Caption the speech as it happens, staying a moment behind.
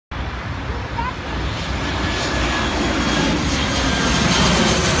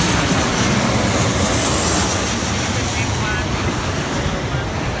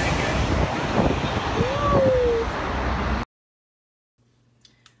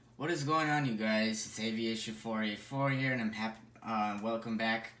What is going on, you guys? It's Aviation 484 here, and I'm happy. Welcome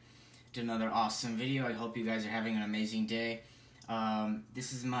back to another awesome video. I hope you guys are having an amazing day.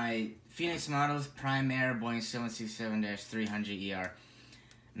 This is my Phoenix Models Prime Air Boeing 767-300ER.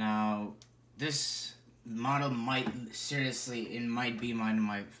 Now, this model might be one of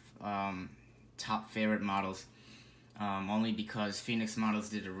my top favorite models. Only because Phoenix Models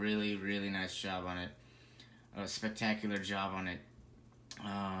did a really nice job on it, a spectacular job on it.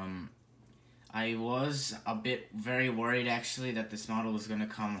 I was very worried actually that this model was gonna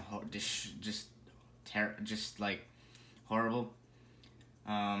come just like horrible,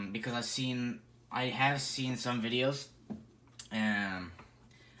 because I have seen some videos,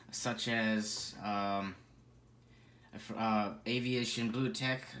 such as Aviation Blue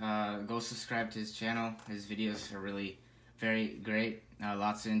Tech. Go subscribe to his channel. His videos are really very great.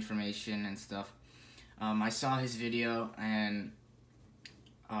 Lots of information and stuff. I saw his video and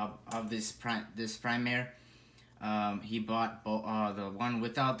of this Prime Air. He bought the one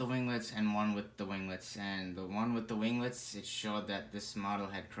without the winglets and one with the winglets, and the one with the winglets, it showed that this model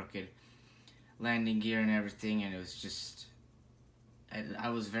had crooked landing gear and everything, and it was just, I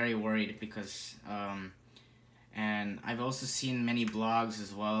was very worried because and I've also seen many blogs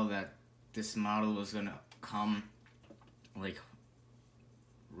as well that this model was gonna come like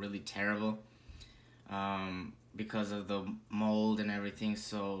really terrible, because of the mold and everything.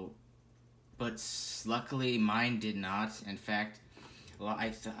 So, but luckily mine did not. In fact, well, I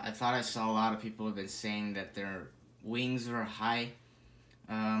thought I saw a lot of people have been saying that their wings were high,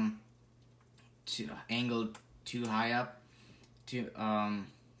 angled too high up.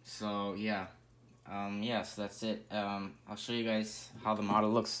 So yeah, so that's it. I'll show you guys how the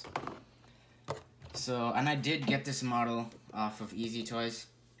model looks. So, and I did get this model off of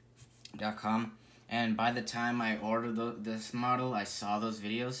EasyToys.com. And by the time I ordered this model, I saw those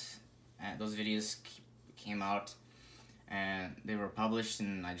videos, and those videos came out, and they were published,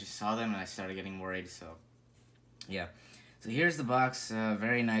 and I just saw them, and I started getting worried. So, yeah. So here's the box.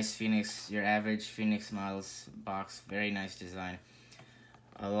 Very nice Phoenix, your average Phoenix Models box. Very nice design.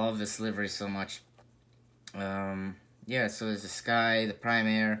 I love this livery so much. Yeah. So there's the sky, the Prime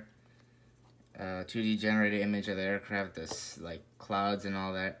Air, 2D generated image of the aircraft. This like clouds and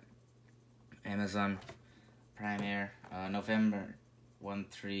all that. Amazon Prime Air, November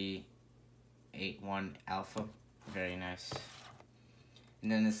 1381 Alpha. Very nice.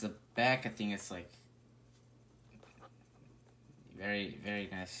 And then it's the back. I think it's like very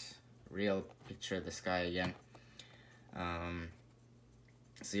nice, real picture of the sky again.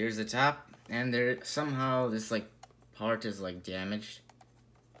 So here's the top, and there somehow this like part is like damaged.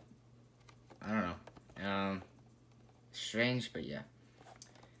 I don't know. Strange, but yeah.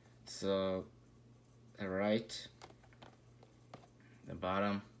 So, the right, the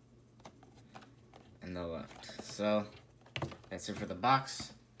bottom, and the left. So, that's it for the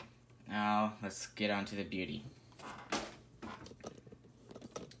box. Now, let's get on to the beauty.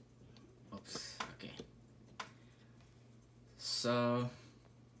 Oops, okay. So,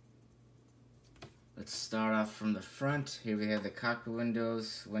 let's start off from the front. Here we have the cockpit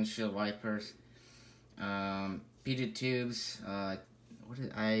windows, windshield wipers, beaded tubes,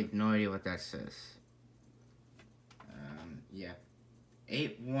 I have no idea what that says. Yeah.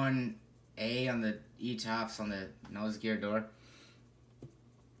 81A on the E-tops on the nose gear door.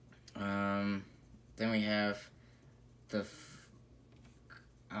 Then we have the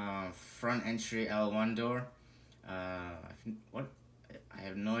front entry L1 door. What? I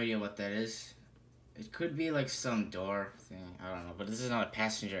have no idea what that is. It could be like some door thing. I don't know. But this is not a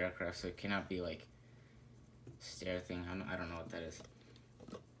passenger aircraft, so it cannot be like stair thing. I don't know what that is.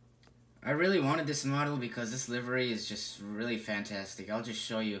 I really wanted this model because this livery is just really fantastic. I'll just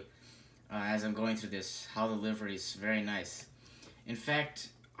show you as I'm going through this how the livery is very nice. In fact,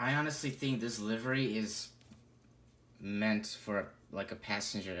 I honestly think this livery is meant for like a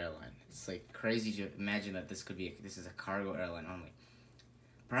passenger airline. It's like crazy to imagine that this is a cargo airline only.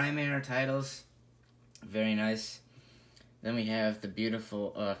 Prime Air titles, very nice. Then we have the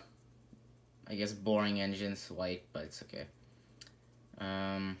beautiful, I guess boring engines, white, but it's okay.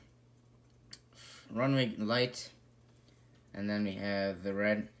 Runway light, and then we have the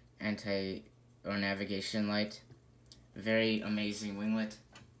red navigation light. Very amazing winglet.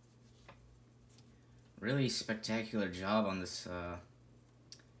 Really spectacular job on this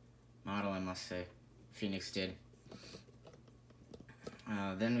model, I must say. Phoenix did.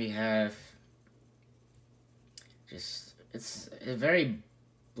 Then we have it's a very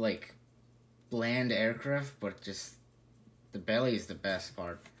like bland aircraft, but just the belly is the best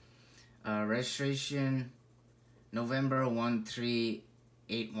part. Registration November 13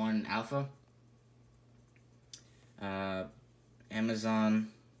 81 Alpha. Amazon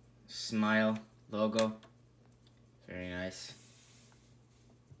Smile logo. Very nice.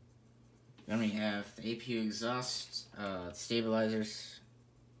 Then we have the APU exhaust, stabilizers.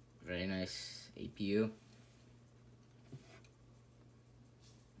 Very nice APU.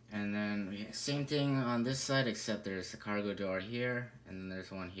 And then we have same thing on this side, except there's a cargo door here, and then there's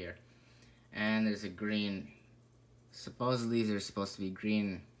one here. And there's a green, supposedly there's supposed to be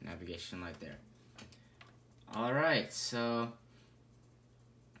green navigation light there. Alright, so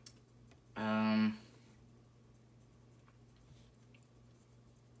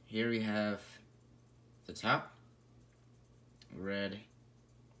here we have the top, red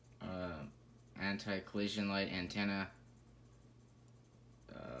anti-collision light antenna,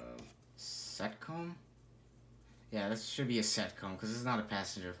 setcom. Yeah, this should be a setcom because it's not a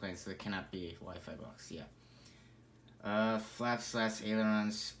passenger plane, so it cannot be a Wi-Fi box. Yeah. Flaps, slats,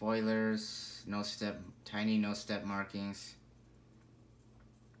 ailerons, spoilers, no step, tiny no step markings.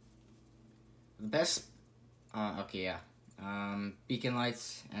 The best, okay, yeah. Beacon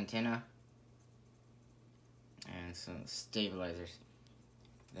lights, antenna, and some stabilizers.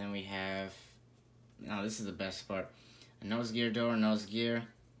 Then we have, now this is the best part, a nose gear door, nose gear,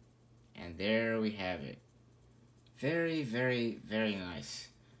 and there we have it. Very, very, very nice.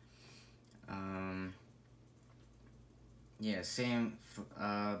 Yeah, same,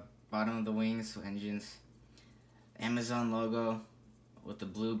 bottom of the wings, engines, Amazon logo with the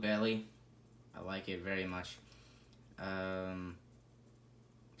blue belly. I like it very much.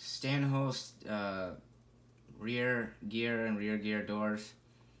 Stand host, rear gear and rear gear doors,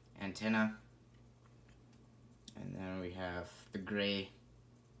 antenna, and then we have the gray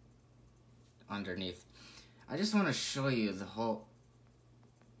underneath. I just want to show you the whole,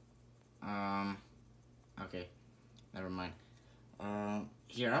 okay, never mind.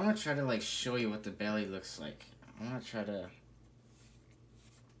 Here, I'm gonna try to like show you what the belly looks like. I'm gonna try to,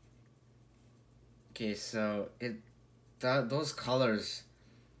 okay, so those colors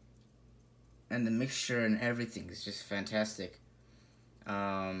and the mixture and everything is just fantastic.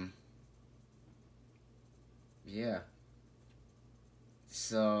 Yeah.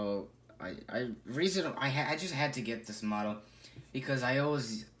 So I just had to get this model because I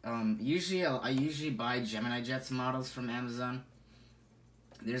always usually buy Gemini Jets models from Amazon.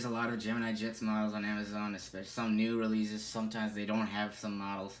 There's a lot of Gemini Jets models on Amazon, especially some new releases. Sometimes they don't have some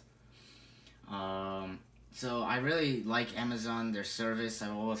models. So I really like Amazon, their service.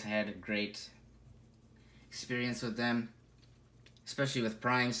 I've always had a great experience with them, especially with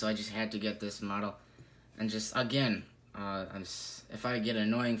Prime, so I just had to get this model. And just, again, if I get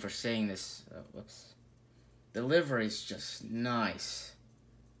annoying for saying this, whoops. The livery's just nice.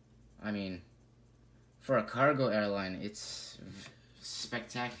 I mean, for a cargo airline, it's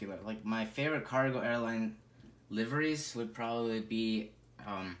spectacular. Like, my favorite cargo airline liveries would probably be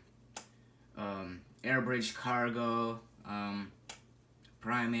Airbridge Cargo,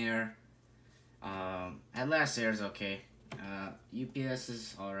 Prime Air, Atlas Air is okay, UPS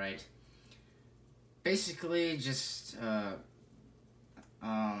is alright. Basically, just, they're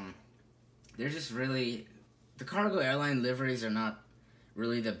just really, the cargo airline liveries are not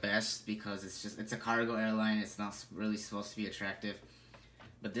really the best because it's a cargo airline, it's not really supposed to be attractive.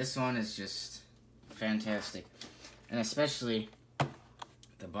 But this one is just fantastic. And especially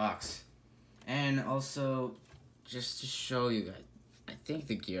the box. And also, just to show you guys, I think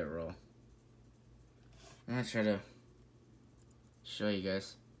the gear roll. I'm gonna try to show you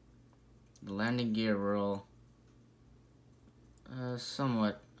guys. The landing gear roll,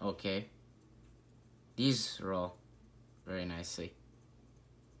 somewhat okay. These roll very nicely.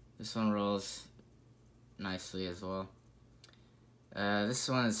 This one rolls nicely as well.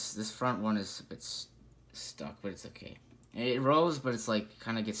 This front one is a bit stuck, but it's okay. It rolls, but it's like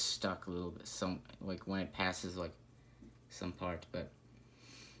kind of gets stuck a little bit. Like when it passes like some part. But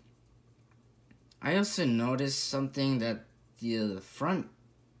I also noticed something that the front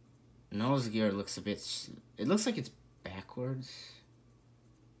nose gear looks a bit. It looks like it's backwards.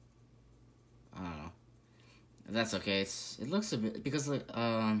 I don't know. That's okay. It looks a bit because like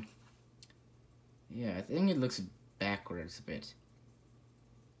yeah, I think it looks backwards a bit.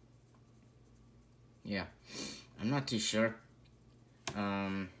 Yeah, I'm not too sure.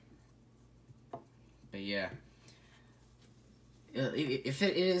 But yeah, if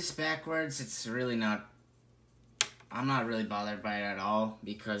it is backwards, it's really not. I'm not really bothered by it at all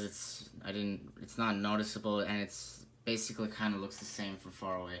because it's not noticeable and it's basically kind of looks the same from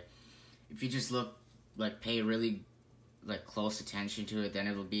far away. If you just pay really close attention to it, then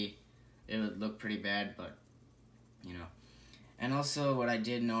it would look pretty bad, but you know. And also what I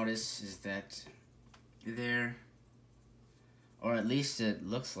did notice is that they're, or at least it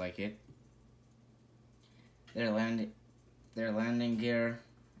looks like it, their landing gear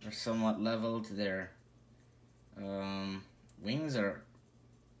are somewhat leveled. Their wings are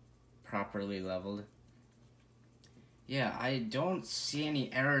properly leveled. Yeah, I don't see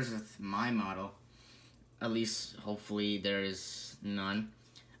any errors with my model. At least, hopefully, there is none.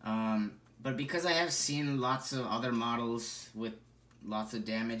 But because I have seen lots of other models with lots of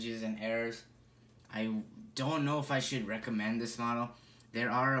damages and errors, I don't know if I should recommend this model. There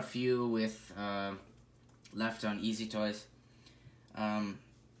are a few with left on Easy Toys.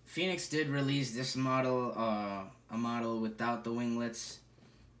 Phoenix did release this model, a model without the winglets,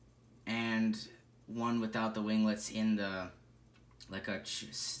 and one without the winglets in the, like a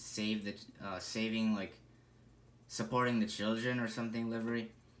saving, like supporting the children or something livery.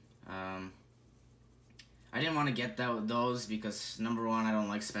 I didn't want to get those because, number one, I don't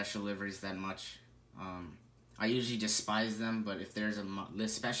like special liveries that much. I usually despise them, but if there's a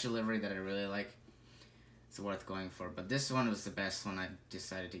special livery that I really like, it's worth going for. But this one was the best one I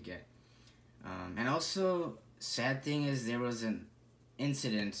decided to get. And also, sad thing is there was an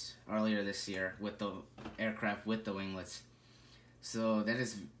incident earlier this year with the aircraft with the winglets. So that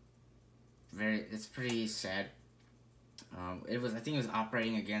is it's pretty sad. I think it was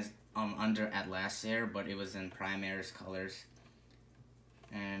operating against under Atlas Air, but it was in Prime Air's colors,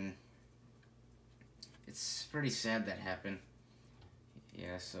 and it's pretty sad that happened.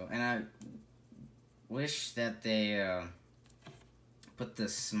 Yeah, so, and I wish that they put the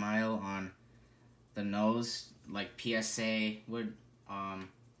smile on the nose like PSA would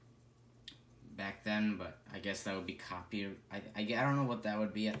back then, but I guess that would be copy. I don't know what that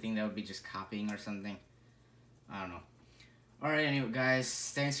would be. I think that would be just copying or something. I don't know. Alright, anyway,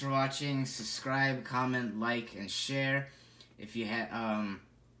 guys, thanks for watching. Subscribe, comment, like, and share. If you have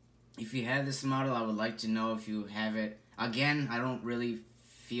this model, I would like to know if you have it. Again, I don't really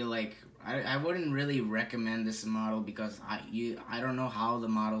feel like I wouldn't really recommend this model because I don't know how the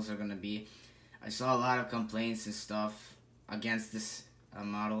models are gonna be. I saw a lot of complaints and stuff against this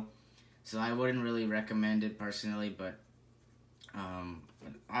model, so I wouldn't really recommend it personally. But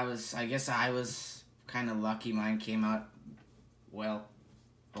I guess I was kind of lucky. Mine came out well,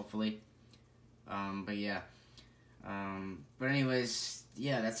 hopefully. But yeah. But anyways,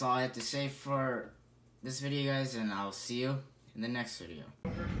 yeah, that's all I have to say for this video, guys, and I'll see you in the next video.